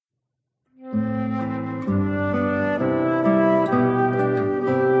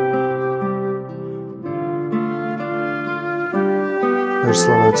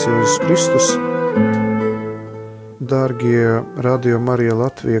slavēts Jēzus Kristus. Dārgie Radio Marija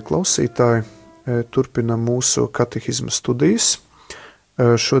Latvija klausītāji, turpinam mūsu katehisma studijas.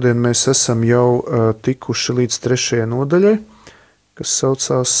 Šodien mēs esam jau tikuši līdz 3. nodaļai, kas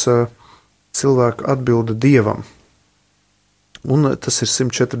saucās Cilvēka atbilde Dievam. Un tas ir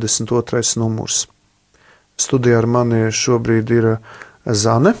 142. numurs. Studijā ar mani šobrīd ir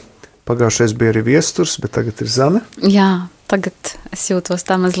Zane. Pagājušais bija arī Viesturs, bet tagad ir Zane. Jā, tagad es jūtos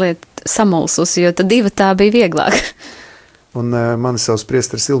tā mazliet samulsusi, jo tad divi tā bija vieglāk. Un mani sauc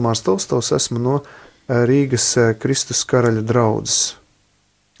priesteris Ilmārs Tolstovs, esmu no Rīgas Kristus Karaļa draudzes.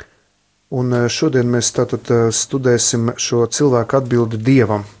 Un šodien mēs tātad studēsim šo cilvēku atbildi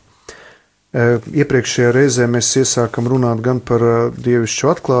Dievam. Iepriekšējā reizē mēs iesākam runāt gan par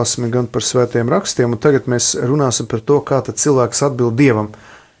dievišķo atklāsmi, gan par svētiem rakstiem, un tagad mēs runāsim par to, kā tad cilvēks atbild Dievam.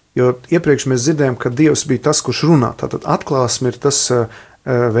 Jo iepriekš mēs dzirdējām, ka Dievs bija tas, kurš runā. Tātad atklāsme ir tas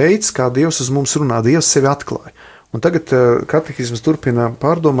veids, kā Dievs uz mums runā. Dievs sevi atklāja. Un tagad katehisms turpina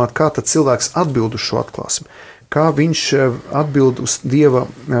pārdomāt, kā tad cilvēks atbild uz šo atklāsmi. Kā viņš atbild uz Dieva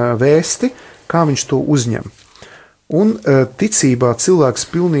vēsti, kā viņš to uzņem. Un ticībā cilvēks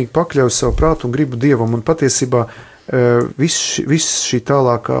pilnīgi pakļauj savu prātu un gribu Dievam, un patiesībā viss šī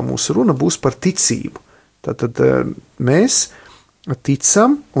tālākā mūsu runa būs par ticību. Tātad mēs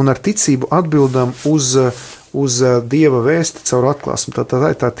ticam un ar ticību atbildam uz Dieva vēsti caur atklāsmi. Tā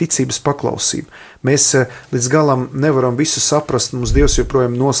ir tā ticības paklausība. Mēs līdz galam nevaram visu saprast, mums Dievs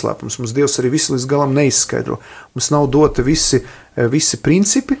joprojām noslēpums, mums Dievs arī visu līdz galam neizskaidro. Mums nav doti visi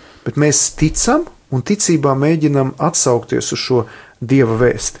principi, bet mēs ticam un ticībā mēģinam atsaukties uz šo Dieva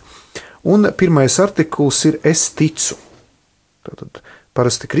vēsti. Un pirmais artikuls ir es ticu. Tātad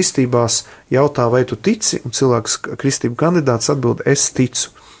parasti kristībās jautā, vai tu tici, un cilvēks kristību kandidāts atbild, es ticu.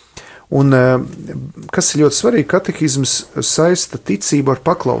 Un kas ir ļoti svarīgi, katehisms saista ticību ar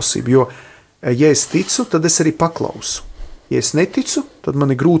paklausību, jo, ja es ticu, tad es arī paklausu. Ja es neticu, tad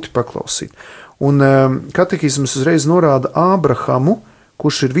man ir grūti paklausīt. Un katehisms uzreiz norāda Ābrahamu,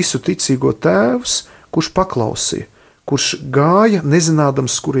 kurš ir visu ticīgo tēvs, kurš paklausīja, kurš gāja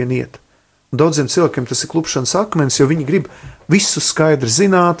nezinādams, kurien iet. Un daudziem cilvēkiem tas ir klupšanas akmens, jo viņi grib visu skaidri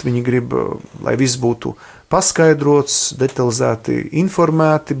zināt, viņi grib, lai viss būtu paskaidrots, detalizēti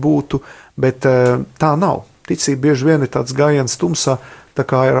informēti būtu, bet tā nav. Ticība bieži vien ir tāds gājiens tumsā, tā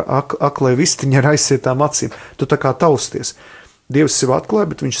kā ir aklai vistiņa ar aizsietām acīm. Tu tā kā tausties. Dievs sev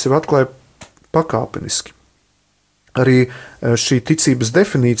atklāja, bet viņš sev atklāja pakāpeniski. Arī šī ticības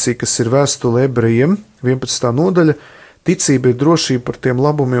definīcija, kas ir vēstule Ebrejiem, 11. nodaļa, ticība ir drošība par tiem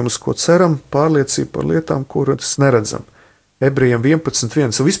labumiem, uz ko ceram, pārliecība par lietām, kuras neredzam. Ebrejiem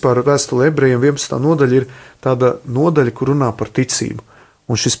 11.1. Un vispār vēstule Ebrejiem 11. nodaļa ir tāda nodaļa, kur runā par ticību.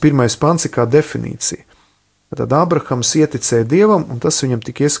 Un šis pirmais pants ir kā definīcija. Tad Ābrahams ieticēja Dievam, un tas viņam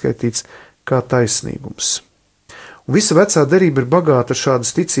tika ieskaitīts kā taisnīgums. Un visa vecā derība ir bagāta ar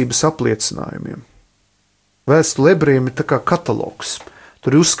šādas ticības apliecinājumiem. Vēstule Ebrejiem ir tā kā katalogs,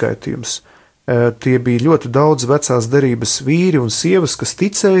 tur ir uzskaitījums. Tie bija ļoti daudz vecās derības vīri un sievas, kas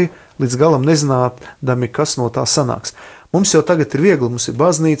ticēja, līdz galam nezinādami, kas no tā sanāks. Mums jau tagad ir viegli, mums ir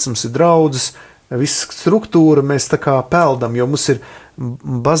baznīca, mums ir draudzes, viss struktūra, mēs tā kā peldam, jo mums ir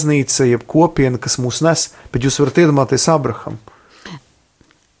baznīca, jeb kopiena, kas mūs nes, bet jūs varat iedomāties Abrahamu.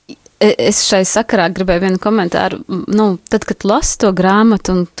 Es šai sakarā gribēju vienu komentāru, tad, kad lasu to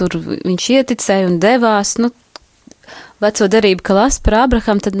grāmatu un tur viņš ieticēja un devās, veco derību, ka lasa par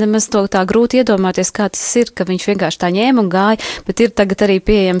Ābrahamu, tad nemaz to tā grūti iedomāties, kā tas ir, ka viņš vienkārši tā ņēma un gāja, bet ir tagad arī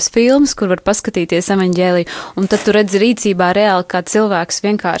pieejams filmas, kur var paskatīties evaņģēliju, un tad tu redzi rīcībā reāli, kā cilvēks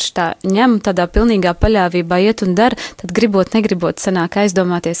vienkārši tā ņem, tādā pilnīgā paļāvībā iet un dara, tad negribot sanāk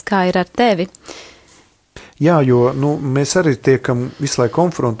aizdomāties, kā ir ar tevi. Jā, jo mēs arī tiekam visu laiku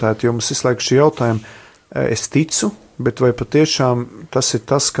konfrontēti, jo mums visu laiku šī jautājuma, es ticu, bet vai patiešām tas ir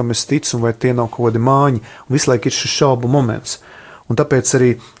tas, kam es ticu, un vai tie nav kaut kādi māņi, un visu laiku ir šis šaubu moments. Un tāpēc arī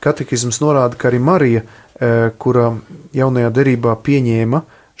katehisms norāda, ka arī Marija, kura jaunajā derībā pieņēma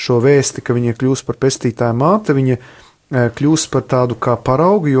šo vēsti, ka viņa kļūst par pestītāju māte, viņa kļūst par tādu kā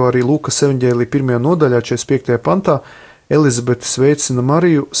paraugu, jo arī Lūkas evaņģēlija 1. nodaļā 45. pantā Elizabete sveicina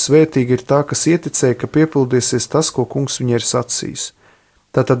Mariju, svētīga ir tā, kas ieticēja, ka piepildīsies tas, ko kungs viņai ir sacījis.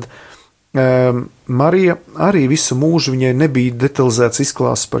 Tātad Marija arī visu mūžu, viņai nebija detalizēts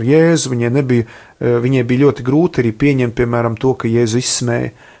izklāsts par Jēzu, viņai bija ļoti grūti arī pieņemt, piemēram, to, ka Jēzu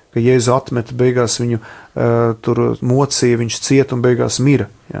izsmēja, ka Jēzu atmeta, beigās viņu tur mocīja, viņš cieta un beigās mira.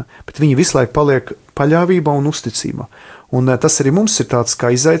 Ja? Bet viņa visu laiku paliek paļāvībā un uzticībā. Un tas arī mums ir tāds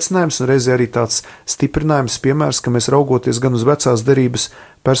kā izaicinājums un reizē arī tāds stiprinājums, piemērs, ka mēs raugoties gan uz vecās derības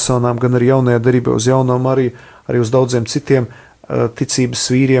personām, gan arī jaunajā derībā uz jauno Mariju, arī uz daudziem citiem, ticības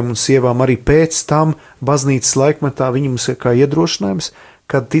vīriem un sievām arī pēc tam baznīcas laikmetā viņi mums ir kā iedrošinājums,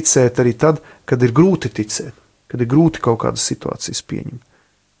 kad ticēt arī tad, kad ir grūti ticēt, kad ir grūti kaut kādas situācijas pieņemt.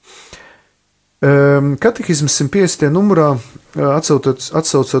 Katehisms 150. numurā,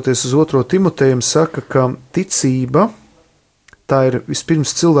 atsaucoties uz 2. Timotejam, saka, ka ticība tā ir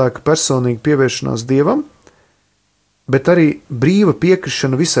vispirms cilvēka personīga pievēršanās Dievam, bet arī brīva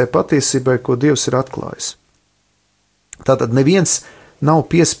piekrišana visai patiesībai, ko Dievs ir atklājis. Tātad neviens nav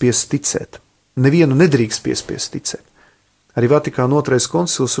piespiests ticēt, nevienu nedrīkst piespiest ticēt. Arī Vatikāna 2.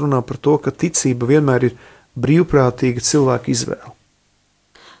 koncils runā par to, ka ticība vienmēr ir brīvprātīga cilvēka izvēle.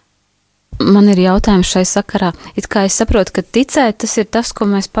 Man ir jautājums šai sakarā. It kā es saprotu, ka ticēt tas ir tas, ko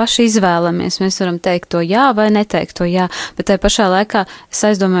mēs paši izvēlamies. Mēs varam teikt to jā vai neteikt to jā, bet tajā pašā laikā es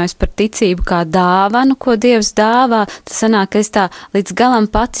aizdomājos par ticību kā dāvanu, ko Dievs dāvā. Tas sanāk, ka es tā līdz galam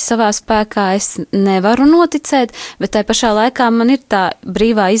pati savā spēkā es nevaru noticēt, bet tajā pašā laikā man ir tā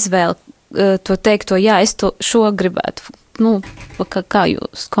brīvā izvēle to teikt to jā, es to šo gribētu. Kā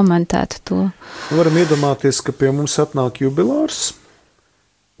jūs komentētu to? Varam iedomāties, ka pie mums atnāk jubilārs,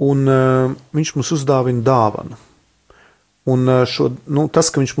 un viņš mums uzdāvina dāvanu. Un tas,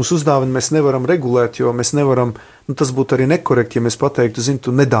 ka viņš mums uzdāvina, mēs nevaram regulēt, jo mēs nevaram, tas būtu arī nekorekti, ja mēs pateiktu, zini,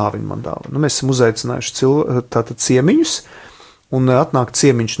 tu nedāvini man dāvanu. Mēs esam uzaicinājuši tātad ciemiņus, un atnāk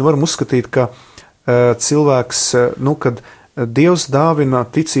ciemiņš. Varam uzskatīt, ka cilvēks, kad Dievs dāvina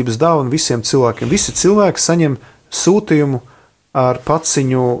ticības dāvanu visiem cilvēkiem. Visi cilvēki saņem sūtījumu ar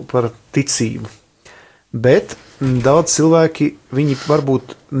paciņu par ticību. Bet daudz cilvēki, viņi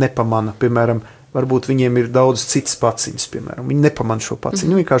varbūt nepamana, piemēram, varbūt viņiem ir daudz citas paciņas, piemēram, viņi nepamana šo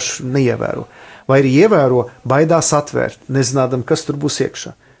paciņu, vienkārši neievēro. Vai arī ievēro, baidās atvērt, nezinādam, kas tur būs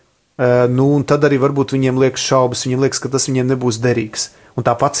iekšā. Un tad arī varbūt viņiem liekas šaubas, viņiem liekas, ka tas viņiem nebūs derīgs. Un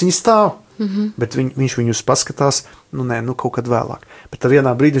tā paciņa stāv, bet viņš viņus paskatās, kaut kad vēlāk. Bet tad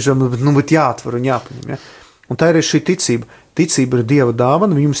vienā brīdī, bet jāatver un jāpaņem, ja? Un tā ir šī ticība. Ticība ir Dieva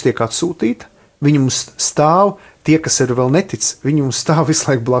dāvana, viņa mums tiek atsūtīta, viņa mums stāv, tie, kas ir vēl netic, viņi mums stāv visu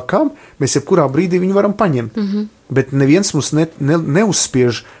laiku blakām, mēs jebkurā brīdī viņu varam paņemt. Bet neviens mums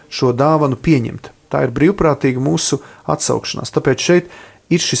neuzspiež šo dāvanu pieņemt. Tā ir brīvprātīga mūsu atsaukšanās. Tāpēc šeit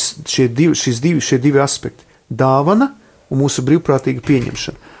ir šie divi aspekti. Dāvana un mūsu brīvprātīga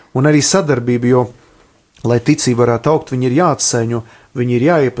pieņemšana. Un arī sadarbība, jo, lai ticība varētu augt, viņi ir jāatsaiņo, viņi ir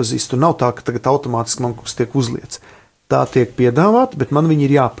jāiepazīst, un nav tā, ka tagad automātiski man kaut kas tiek uzliets. Tā tiek piedāvāta, bet man viņi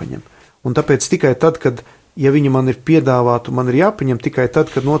ir jāpaņem. Un tāpēc tikai tad, ja viņa man ir piedāvāta un man ir jāpaņem, tikai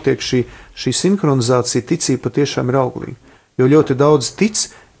tad, kad notiek šī sinhronizācija, ticība patiešām ir auglīga. Jo ļoti daudz tic,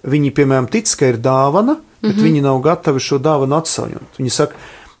 viņi, piemēram, tic, ka ir dāvana, bet viņi nav gatavi šo dāvanu atsaujot. Viņi saka,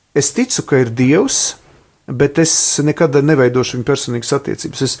 es ticu, ka ir Dievs, bet es nekad neveidošu viņu personīgas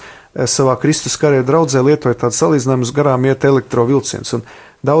attiecības. Es savā Kristus karē draudzē lietoju tādu salīdzinājumu, uz garām iet elektrovilciens. Un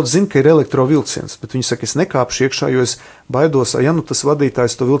daudz zina, ka ir elektrovilciens, bet viņi saka, es nekāpšu iekšā, jo es baidos, tas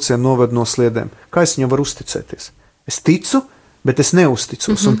vadītājs to vilcienu noved no sliedēm. Kā es viņam varu uzticēties? Es ticu, bet es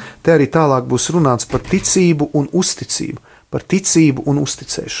neusticos. Un te arī tālāk būs runāts par ticību un uzticību, par ticību un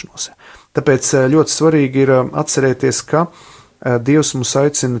uzticēšanos. Tāpēc ļoti svarīgi ir atcerēties, ka Dievs mums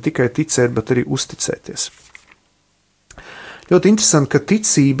aicina ne tikai ticēt, bet arī uzticēties. Ļoti interesanti, ka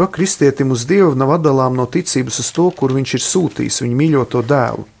ticība kristietim uz Dievu nav atdalām no ticības uz to, kur viņš ir sūtījis, viņa mīļoto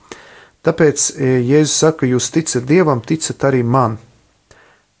dēlu. Tāpēc Jēzus saka, jūs ticat Dievam, ticat arī man.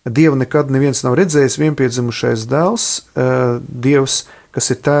 Dievu nekad neviens nav redzējis, vienpiedzimušais dēls, Dievs,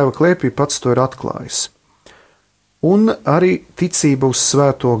 kas ir tēva klēpī, pats to ir atklājis. Un arī ticība uz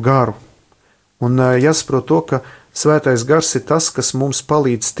svēto garu. Un jāsaprot to, ka svētais gars ir tas, kas mums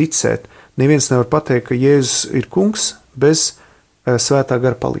palīdz ticēt. Neviens nevar pateikt, ka Jēzus ir kungs bez svētā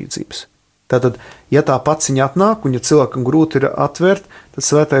gara palīdzības. Tātad, ja tā paciņa atnāk, un ja cilvēkam grūti ir atvērt, tad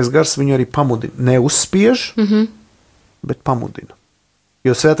svētais gars viņu arī pamudina. Neuzspiež, bet pamudina.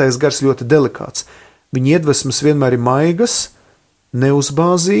 Jo svētais gars ļoti delikāts. Viņa iedvesmas vienmēr ir maigas,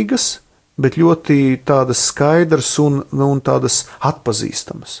 neuzbāzīgas, bet ļoti tādas skaidras un tādas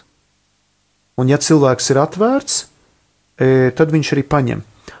atpazīstamas. Un ja cilvēks ir atvērts, tad viņš arī paņem.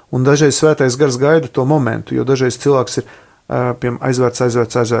 Un dažreiz svētais gars gaida to momentu, jo dažreiz cilvēks ir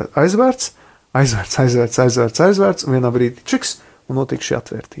aizvērts, un vienā brīdī čiks, un notiek šī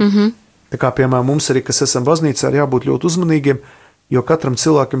atvērtība. Tā kā, piemēram, mums arī, kas esam baznīcā, ir jābūt ļoti uzmanīgiem, jo katram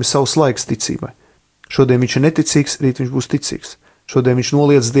cilvēkam ir savs laiks ticībai. Šodien viņš ir neticīgs, rīt viņš būs ticīgs. Šodien viņš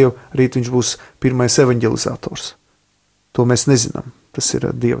noliedz Dievu, rīt viņš būs pirmais evaņģelizators. To mēs nezinām. Tas ir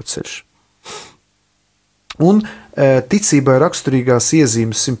Dieva ceļš. Un ticībai raksturīgās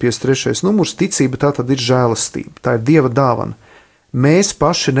iezīmes 153. numurs, ticība tā tad ir žēlastība, tā ir Dieva dāvana. Mēs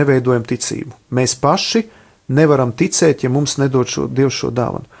paši neveidojam ticību, mēs paši nevaram ticēt, ja mums nedod Dievs šo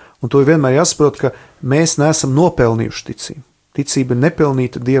dāvanu. Un to vienmēr jāsaprot, ka mēs neesam nopelnījuši ticību. Ticība ir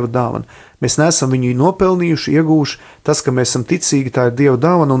nepelnīta Dieva dāvana. Mēs neesam viņu nopelnījuši, iegūši. Tas, ka mēs esam ticīgi, tā ir Dieva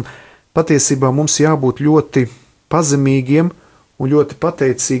dāvana, un patiesībā mums jābūt ļoti pazemīgiem un ļoti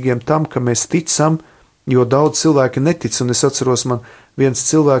pateicīgiem tam, ka mēs ticam, jo daudz cilvēki netic, un es atceros, man viens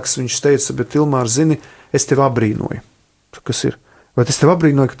cilvēks, viņš teica, bet Ilmār, zini, es tevi abrīnoju. Kas ir? Vai es tevi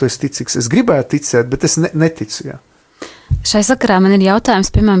abrīnoju, ka tu esi ticīgs? Es gribētu ticēt, bet es neticu, jā. Šai sakarā man ir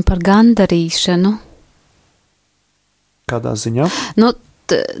jautājums, piemēram, par gandarīšanu. Kādā ziņā?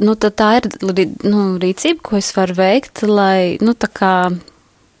 Tad tā ir rīcība, ko es varu veikt, lai, tā kā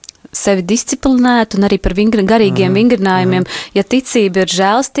sevi disciplinētu un arī par garīgiem vingrinājumiem. Ja ticība ir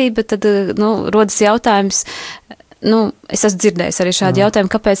žēlstība, tad, rodas jautājums, es esmu dzirdējis arī šādu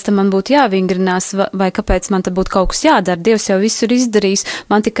jautājumu, kāpēc tam man būtu jāvingrinās, vai kāpēc man tad būtu kaut kas jādara. Dievs jau visu ir izdarījis,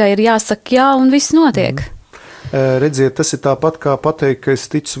 man tikai ir jāsaka jā un viss notiek. Redziet, tas ir tāpat kā pateikt, ka es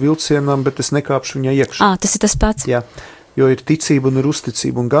ticu vilcienam, bet es nekāpšu viņai iekšā. Tas ir tas pats. Jā, jo ir ticība un ir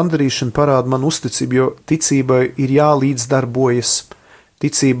uzticība, un gandarīšana parāda man uzticību, jo ticībai ir jālīdzdarbojas.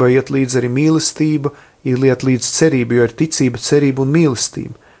 Ticībai iet līdz arī mīlestība, iet līdz cerība, jo ir ticība, cerība un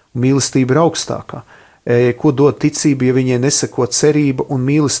mīlestība. Un mīlestība ir augstākā. Ko dod ticība, ja viņai neseko cerība un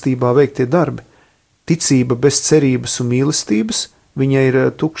mīlestībā veiktie darbi? Ticība bez cerības un mīlestības, viņai ir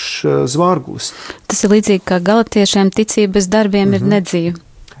tukšs zvārgulis. Tas ir līdzīgi kā galatiešiem, ticība bez darbiem ir nedzīva.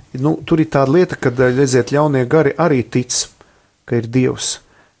 Tur ir tāda lieta, kad, redziet, ļaunie gari arī tic, ka ir Dievs.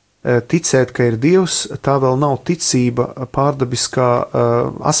 Ticēt, ka ir Dievs, tā vēl nav ticība pārdabiskā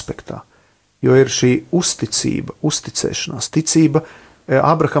aspektā, jo ir šī uzticība, uzticēšanās. Ticība,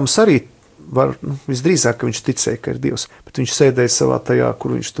 Abrahams arī var, visdrīzāk, ka viņš ticēja, ka ir Dievs, bet viņš sēdēja savā tajā,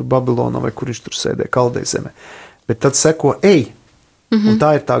 kur viņš tur Babilonā vai kur viņš tur sēdēja, Kaldē zemē. Bet tad seko, ej, un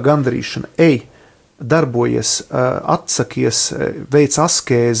tā ir tā gandarīšana, ej, darbojies, atsakies, veic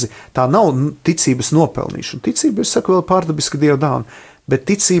askēzi, tā nav ticības nopelnīšana. Ticība ir, saka, vēl pārdabiska Dieva dāvana, bet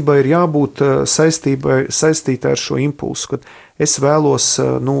ticībai ir jābūt saistītā ar šo impulsu, kad es vēlos,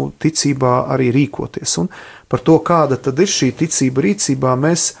 ticībā arī rīkoties. Un par to, kāda tad ir šī ticība rīcībā,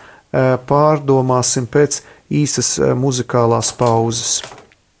 mēs pārdomāsim pēc īsas muzikālās pauzes.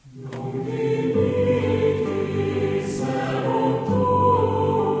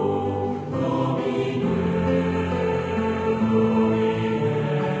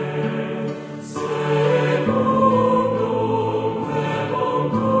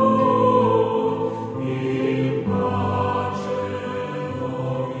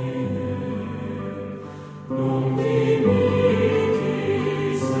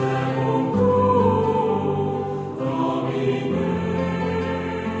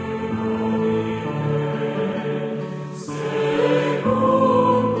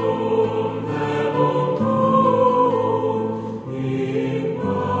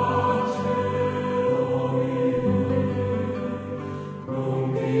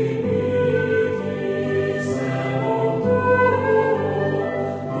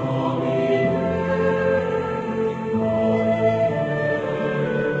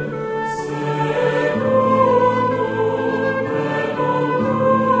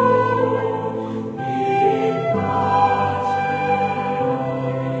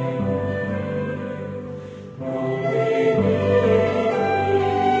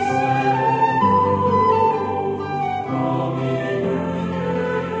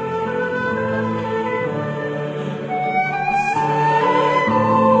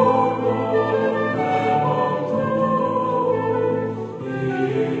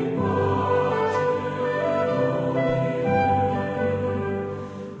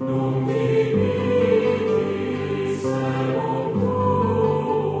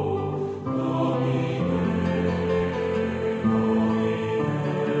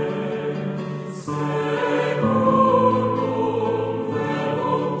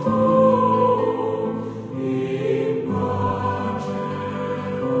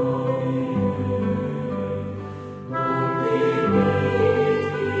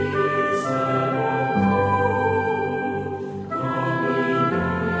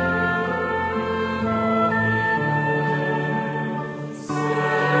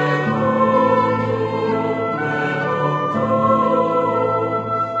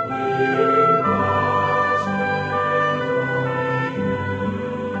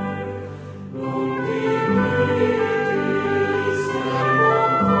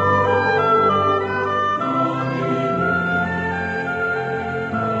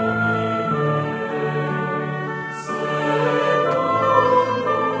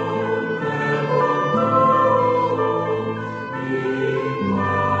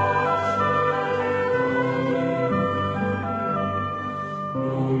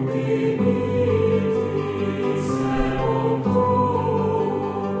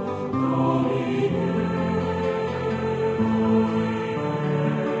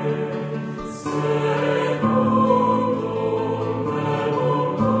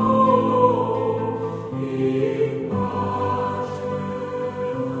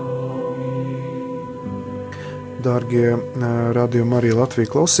 Dārgie Radio Marija Latvija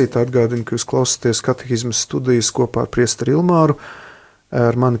klausītāji, atgādinu, ka jūs klausāties katehismas studijas kopā ar priesteri Ilmāru.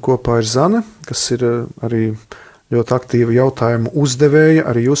 Ar mani kopā ir Zane, kas ir arī ļoti aktīva jautājumu uzdevēja.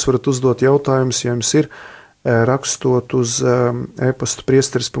 Arī jūs varat uzdot jautājumus, ja jums ir, rakstot uz e-pastu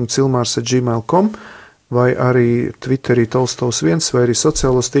priesteris.ilmārs@gmail.com vai arī Twitterī Tolstovs1 vai arī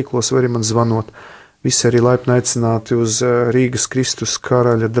sociālos tīklos, vai arī man zvanot. Visi arī laipni aicināti uz Rīgas Kristus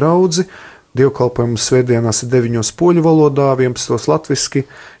Karaļa draudzi. Dievkalpojums svētdienās ir 9 poļu valodā, 11 latviski,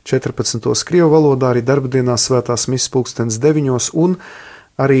 14 krievu valodā, arī darbdienās svētās misas 9:00, un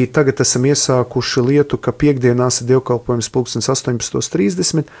arī tagad esam iesākuši lietu, ka piekdienās ir dievkalpojums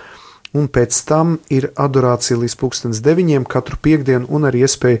 18:30, un pēc tam ir adorācija līdz 9:00 katru piekdienu, un arī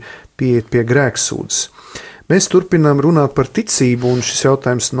iespēja pieiet pie grēksūdzes. Mēs turpinām runāt par ticību, un šis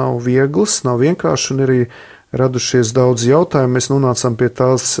jautājums nav viegls, nav vienkārši, un arī radušies daudz jautājumu. Mēs nonācām pie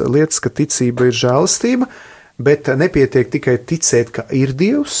tās lietas, ka ticība ir žēlastība, bet nepietiek tikai ticēt, ka ir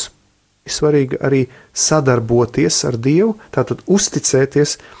Dievs. Ir svarīgi arī sadarboties ar Dievu, tātad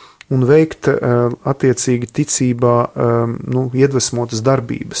uzticēties un veikt attiecīgi ticībā iedvesmotas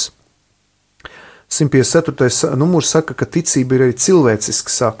darbības. 154. numurs saka, ka ticība ir arī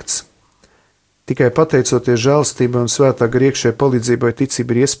cilvēcisks akts. Tikai pateicoties žēlastībai un svētā gara iekšējai palīdzībai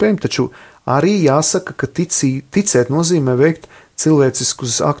ticība ir iespējama, taču arī jāsaka, ka ticēt nozīmē veikt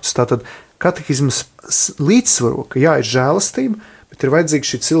cilvēciskus aktus. Tātad katehisms līdzsvaro, ka jā, ir žēlastība, bet ir vajadzīga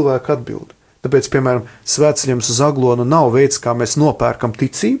šī cilvēka atbilde. Tāpēc, piemēram, svētceļojums uz Aglonu nav veids, kā mēs nopērkam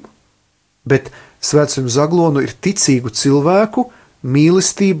ticību, bet svētceļojums uz Aglonu ir ticīgu cilvēku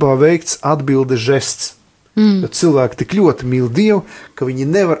mīlestībā veikts atbildes žests. Jo cilvēki tik ļoti mīl Dievu, ka viņi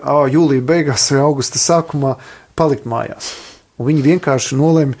nevar jūlija beigās vai augusta sākumā palikt mājās. Un viņi vienkārši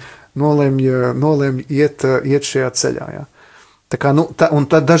nolēma iet šajā ceļā. Jā. Tā kā, un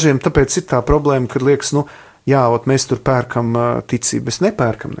tad dažiem tāpēc ir tā problēma, kad liekas, mēs tur pērkam ticību, mēs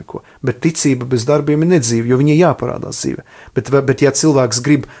nepērkam neko, bet ticība bez darbiem ir nedzīva, jo viņai jāparādās dzīve. Bet ja cilvēks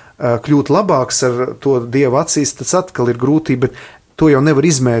grib kļūt labāks ar to Dieva acīs, tas atkal ir grūtība, bet to jau nevar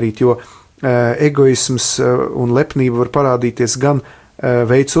izmērīt, jo egoisms un lepnība var parādīties gan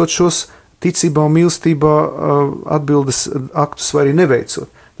veicot šos ticībā un mīlestībā atbildes aktus, vai arī neveicot.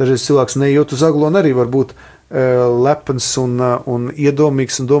 Dažreiz cilvēks nejūt uz Aglonu arī var būt lepns un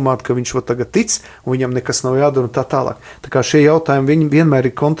iedomīgs un domāt, ka viņš tagad tic, un viņam nekas nav jādara un tā tālāk. Tā kā šie jautājumi vienmēr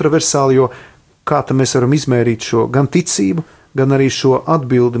ir kontroversāli, jo kā tad mēs varam izmērīt šo gan ticību, gan arī šo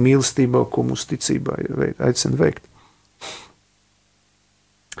atbildi mīlestībā, ko mūsu ticībā aicina veikt.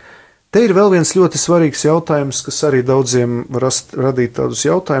 Te ir vēl viens ļoti svarīgs jautājums, kas arī daudziem var radīt tādus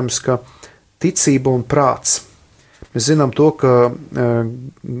jautājumus, kā ticība un prāts. Mēs zinām to, ka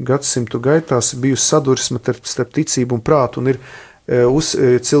gadsimtu gaitās ir bijusi sadursme starp ticību un prātu, un ir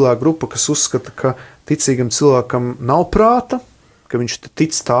cilvēku grupa, kas uzskata, ka ticīgam cilvēkam nav prāta, ka viņš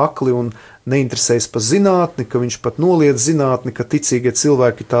tic tākli un neinteresējas par zinātni, ka viņš pat noliedz zinātni, ka ticīgie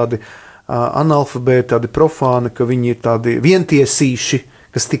cilvēki ir tādi analfabēti, tādi profāni, ka viņi ir tādi vientiesīši,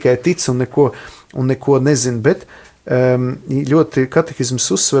 kas tikai tic un neko nezina, bet ļoti katehisms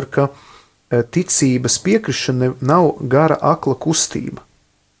uzsver, ka ticības piekrišana nav gara akla kustība,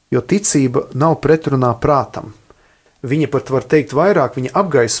 jo ticība nav pretrunā prātam. Viņa pat var teikt vairāk, viņa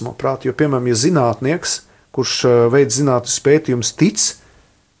apgaismo prātu, jo, piemēram, ja zinātnieks, kurš veids zinātnes pētījumus tic,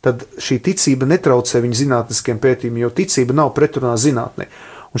 tad šī ticība netraucē viņa zinātniskiem pētījumiem, jo ticība nav pretrunā zinātnē.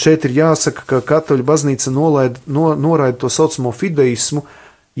 Un šeit ir jāsaka, ka katoļu baznīca noraida to saucamo fideismu,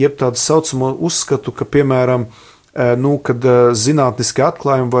 jeb tādu saucamo uzskatu, ka, piemēram, kad zinātniskie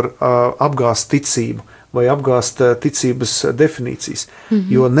atklājumi var apgāst ticību vai apgāst ticības definīcijas.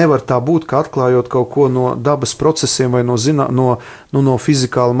 Jo nevar tā būt, ka atklājot kaut ko no dabas procesiem vai no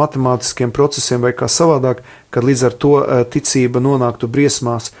fizikāli matemātiskiem procesiem vai kā savādāk, kad līdz ar to ticība nonāktu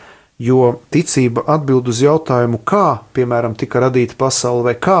briesmās, jo ticība atbild uz jautājumu, kā, piemēram, tika radīta pasaule,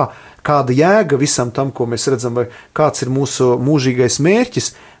 vai kāda jēga visam tam, ko mēs redzam, vai kāds ir mūsu mūžīgais mērķis,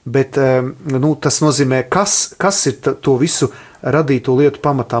 bet tas nozīmē, kas ir to visu radīto lietu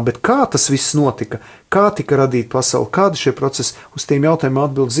pamatā, bet kā tas viss notika, kā tika radīta pasaule, kādi šie procesi, uz tiem jautājumiem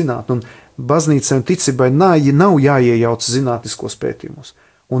atbild zinātne, un baznīcai un ticībai nav jāiejauc zinātniskos pētījumus.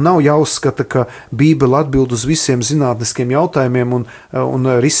 Un nav jāuzskata, ka Bībele atbild uz visiem zinātniskiem jautājumiem un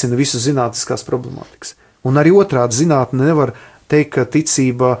risina visas zinātniskās problemātikas. Un arī otrādi zinātne nevar teikt, ka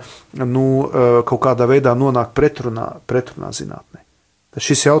ticība kaut kādā veidā nonāk pretrunā zinātnē.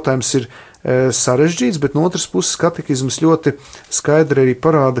 Šis jautājums ir sarežģīts, bet no otras puses katekizms ļoti skaidri arī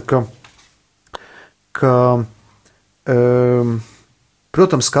parāda, ka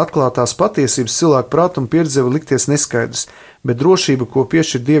Protams, ka atklātās patiesības cilvēku prātam pieredze var likties neskaidrs, bet drošība, ko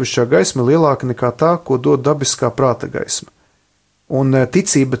piešķir dievišķā gaisma, ir lielāka nekā tā, ko dod dabiskā prāta gaisma. Un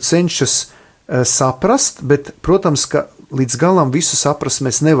ticība cenšas saprast, bet, protams, ka līdz galam visu saprast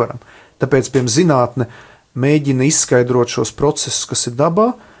mēs nevaram. Tāpēc, piemēram, zinātne mēģina izskaidrot šos procesus, kas ir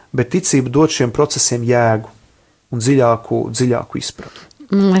dabā, bet ticība dod šiem procesiem jēgu un dziļāku izpratni.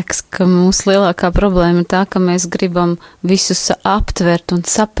 Man liekas, ka mūsu lielākā problēma ir tā, ka mēs gribam visus aptvert un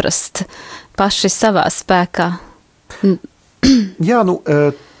saprast paši savā spēkā. Jā,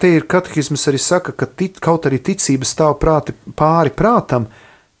 te ir katehisms arī saka, ka kaut arī ticība stāv pāri prātam,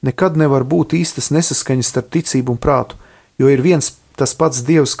 nekad nevar būt īstas nesaskaņas starp ticību un prātu, jo ir viens tas pats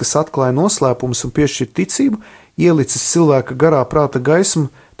Dievs, kas atklāja noslēpumus un piešķir ticību, ielicis cilvēka garā prāta gaismu,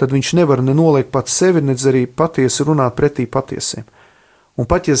 tad viņš nevar nenoliekt pats sevi, nedz arī patiesi runāt pretī patiesiem. Un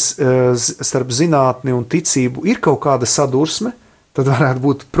pat, ja starp zinātni un ticību ir kaut kāda sadursme, tad varētu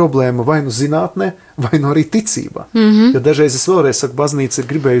būt problēma vai nu zinātnē, vai nu arī ticībā. Jo dažreiz es vēlreiz saku, baznīca ir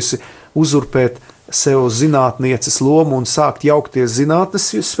gribējusi uzurpēt sev zinātnieces lomu un sākt jaukties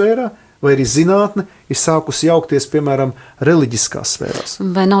zinātnes sfērā, vai arī zinātne ir sākusi jaukties, piemēram, reliģiskās sfērās.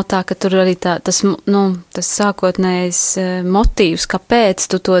 Vai nav tā, ka tur arī tas sākotnējs motīvs, kāpēc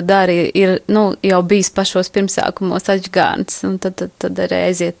tu to dari, ir jau bijis pašos pirmsākumos atžgārns, un tad arī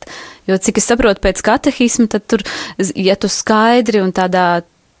aiziet. Jo, cik es saprotu pēc katehisma, tad tur, ja tu skaidri un tā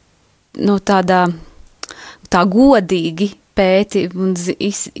godīgi pēti un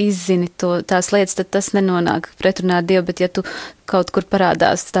izzini tās lietas, tad tas nenonāk pretrunā ar Dievu, bet ja tu kaut kur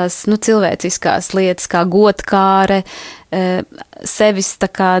parādās tās cilvēciskās lietas, kā godkāre, sevis tā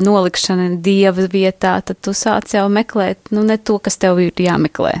kā nolikšana Dieva vietā, tad tu sāc jau meklēt, ne to, kas tev ir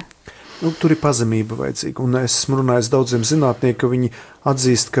jāmeklē. Tur ir pazemība vajadzīga, un es esmu runājis daudziem zinātniekiem, ka viņi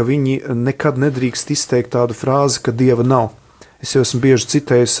atzīst, ka viņi nekad nedrīkst izteikt tādu frāzi, ka Dieva nav. Es jau esmu bieži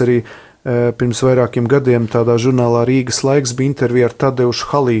citējis arī pirms vairākiem gadiem tādā žurnālā Rīgas laiks bija intervija ar Tadeušu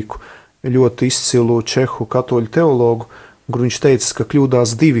Halīku, ļoti izcilu čehu katoļu teologu, kur viņš teica, ka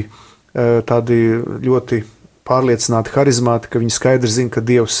kļūdās divi tādi ļoti pārliecināti harizmāti, ka viņi skaidri zina, ka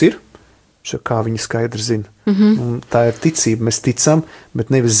Dievs ir, kā viņi skaidri zina. Un tā ir ticība, mēs ticam,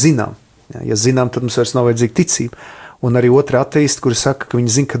 bet nevis zinām. Ja zinām, tad mums vairs nav vajadzīga ticība. Un arī otri ateisti, kuri saka, ka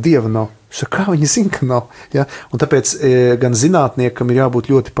viņi zina, ka Dieva nav. Kā viņi zina, ka nav? Ja? Un tāpēc gan zinātniekam ir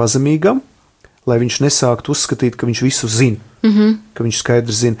jābūt ļoti pazemīgam, lai viņš nesāktu uzskatīt, ka viņš visu zina, ka viņš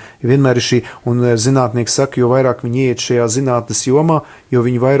skaidri zina. Ja vienmēr ir šī, un zinātnieki saka, jo vairāk viņi iet šajā zinātnes jomā, jo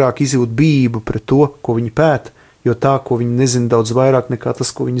viņi vairāk izjūt bību pret to, ko viņi pēta, jo tā, ko viņi nezina daudz vairāk nekā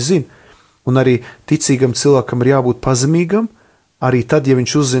tas, ko viņi zina. Un arī ticīgam cilvēkam ir jābūt pazemīgam, arī tad, ja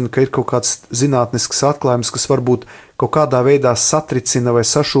viņš uzzina, ka ir kaut kāds zinātnisks atklājums, kas varbūt kaut kādā veidā satricina vai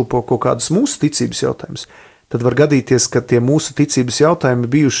sašūpo kaut kādus mūsu ticības jautājumus, tad var gadīties, ka tie mūsu ticības jautājumi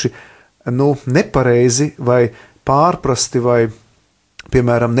bijuši nepareizi vai pārprasti vai,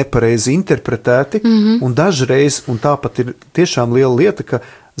 piemēram, nepareizi interpretēti, un dažreiz, un tāpat ir tiešām liela lieta, ka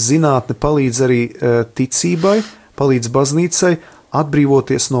zinātne palīdz arī ticībai, palīdz baznīcai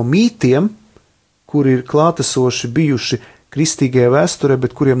atbrīvoties no mītiem, kur ir klātesoši bijuši kristīgajā vēsturē,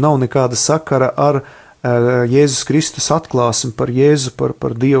 bet kuriem nav nekāda sakara ar Jēzus Kristus atklāsmi par Jēzu,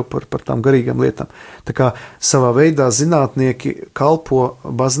 par Dievu, par tām garīgām lietām. Tā kā savā veidā zinātnieki kalpo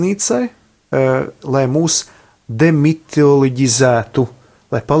baznīcai, lai mūs demitoloģizētu,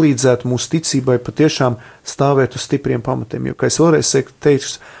 lai palīdzētu mūsu ticībai patiešām stāvēt uz stipriem pamatiem. Jo, kā es vēlreiz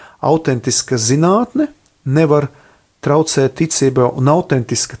teicu, autentiska zinātne nevar traucēt ticībai, un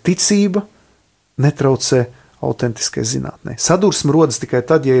autentiska ticība netraucē autentiskai zinātnē. Sadursme rodas tikai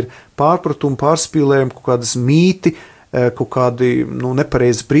tad, ja ir pārpratumi, pārspīlējumi, kaut kādas mīti, kaut kādi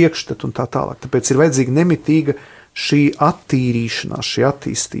nepareizi priekšstati un tā tālāk. Tāpēc ir vajadzīga nemitīga šī attīrīšanās, šī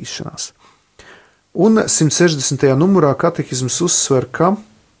attīstīšanās. Un 160. numurā katehisms uzsver, ka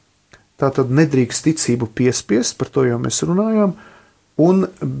tā tad nedrīkst ticību piespiest, par to jau mēs runājām, un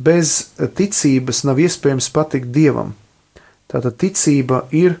bez ticības nav iespējams patikt Dievam. Tātad ticība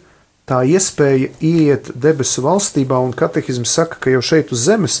ir tā iespēja ieiet debesu valstībā, un katehisms saka, ka jau šeit uz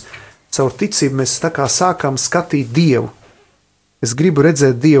zemes caur ticību mēs tā kā sākām skatīt Dievu. Es gribu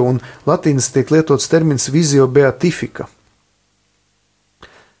redzēt Dievu, un latīnas tiek lietots termins visio beatifica.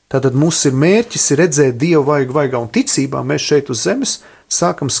 Tātad mums ir mērķis redzēt Dievu vaigā, un ticībā mēs šeit uz zemes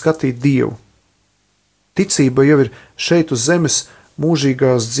sākam skatīt Dievu. Ticība jau ir šeit uz zemes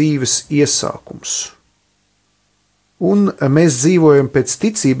mūžīgās dzīves iesākums. Un mēs dzīvojam pēc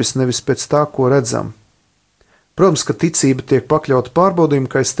ticības, nevis pēc tā, ko redzam. Protams, ka ticība tiek pakļauta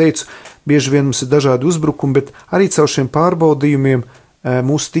pārbaudījumam, kā es teicu, bieži vien mums ir dažādi uzbrukumi, bet arī caur šiem pārbaudījumiem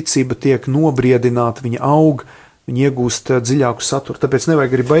mūsu ticība tiek nobriedināta, viņa aug, viņi iegūst dziļāku saturu. Tāpēc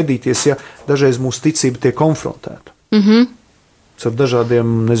nevajag arī baidīties, ja dažreiz mūsu ticība tiek konfrontēta. Ar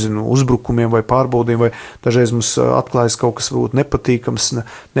dažādiem, uzbrukumiem vai pārbaudiem, vai dažreiz mums atklājas kaut kas varbūt nepatīkams,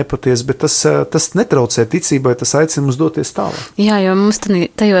 nepaties, bet tas netraucē ticībai, tas aicina mums doties tālāk. Jā, jo mums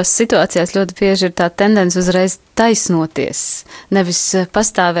tajos situācijās ļoti bieži ir tā tendence uzreiz taisnoties, nevis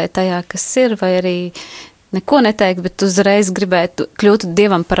pastāvēt tajā, kas ir, vai arī neko neteikt, bet uzreiz gribētu kļūt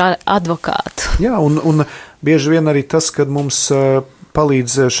Dievam par advokātu. Jā, un bieži vien arī tas, kad mums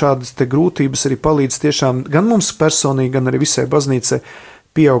palīdz šādas te grūtības, arī palīdz tiešām gan mums personīgi, gan arī visai baznīcai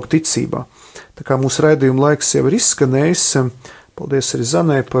pieaugt ticībā. Tā kā mūsu raidījuma laiks jau ir izskanējis, paldies arī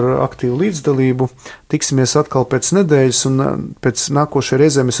Zanai par aktīvu līdzdalību. Tiksimies atkal pēc nedēļas, un pēc nākošajā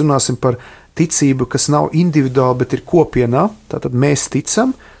reizē mēs runāsim par ticību, kas nav individuāli, bet ir kopienā. Tātad mēs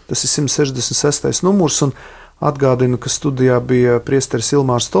ticam, tas ir 166. numurs, un atgādinu, ka studijā bija priesteris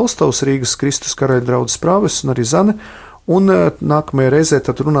Ilmārs Tolstovs, Rīgas Kristus karaļa draudzes prāvests, un arī Zane. Un nākamajā reizē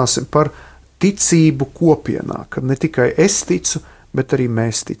tad runāsim par ticību kopienā, kad ne tikai es ticu, bet arī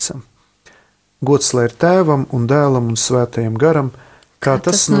mēs ticam. Gods lai ir Tēvam un Dēlam un Svētajam garam, kā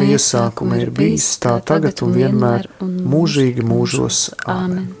tas no iesākuma ir bijis, tā tagad un vienmēr, mūžīgi mūžos.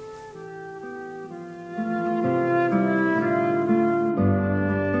 Āmen.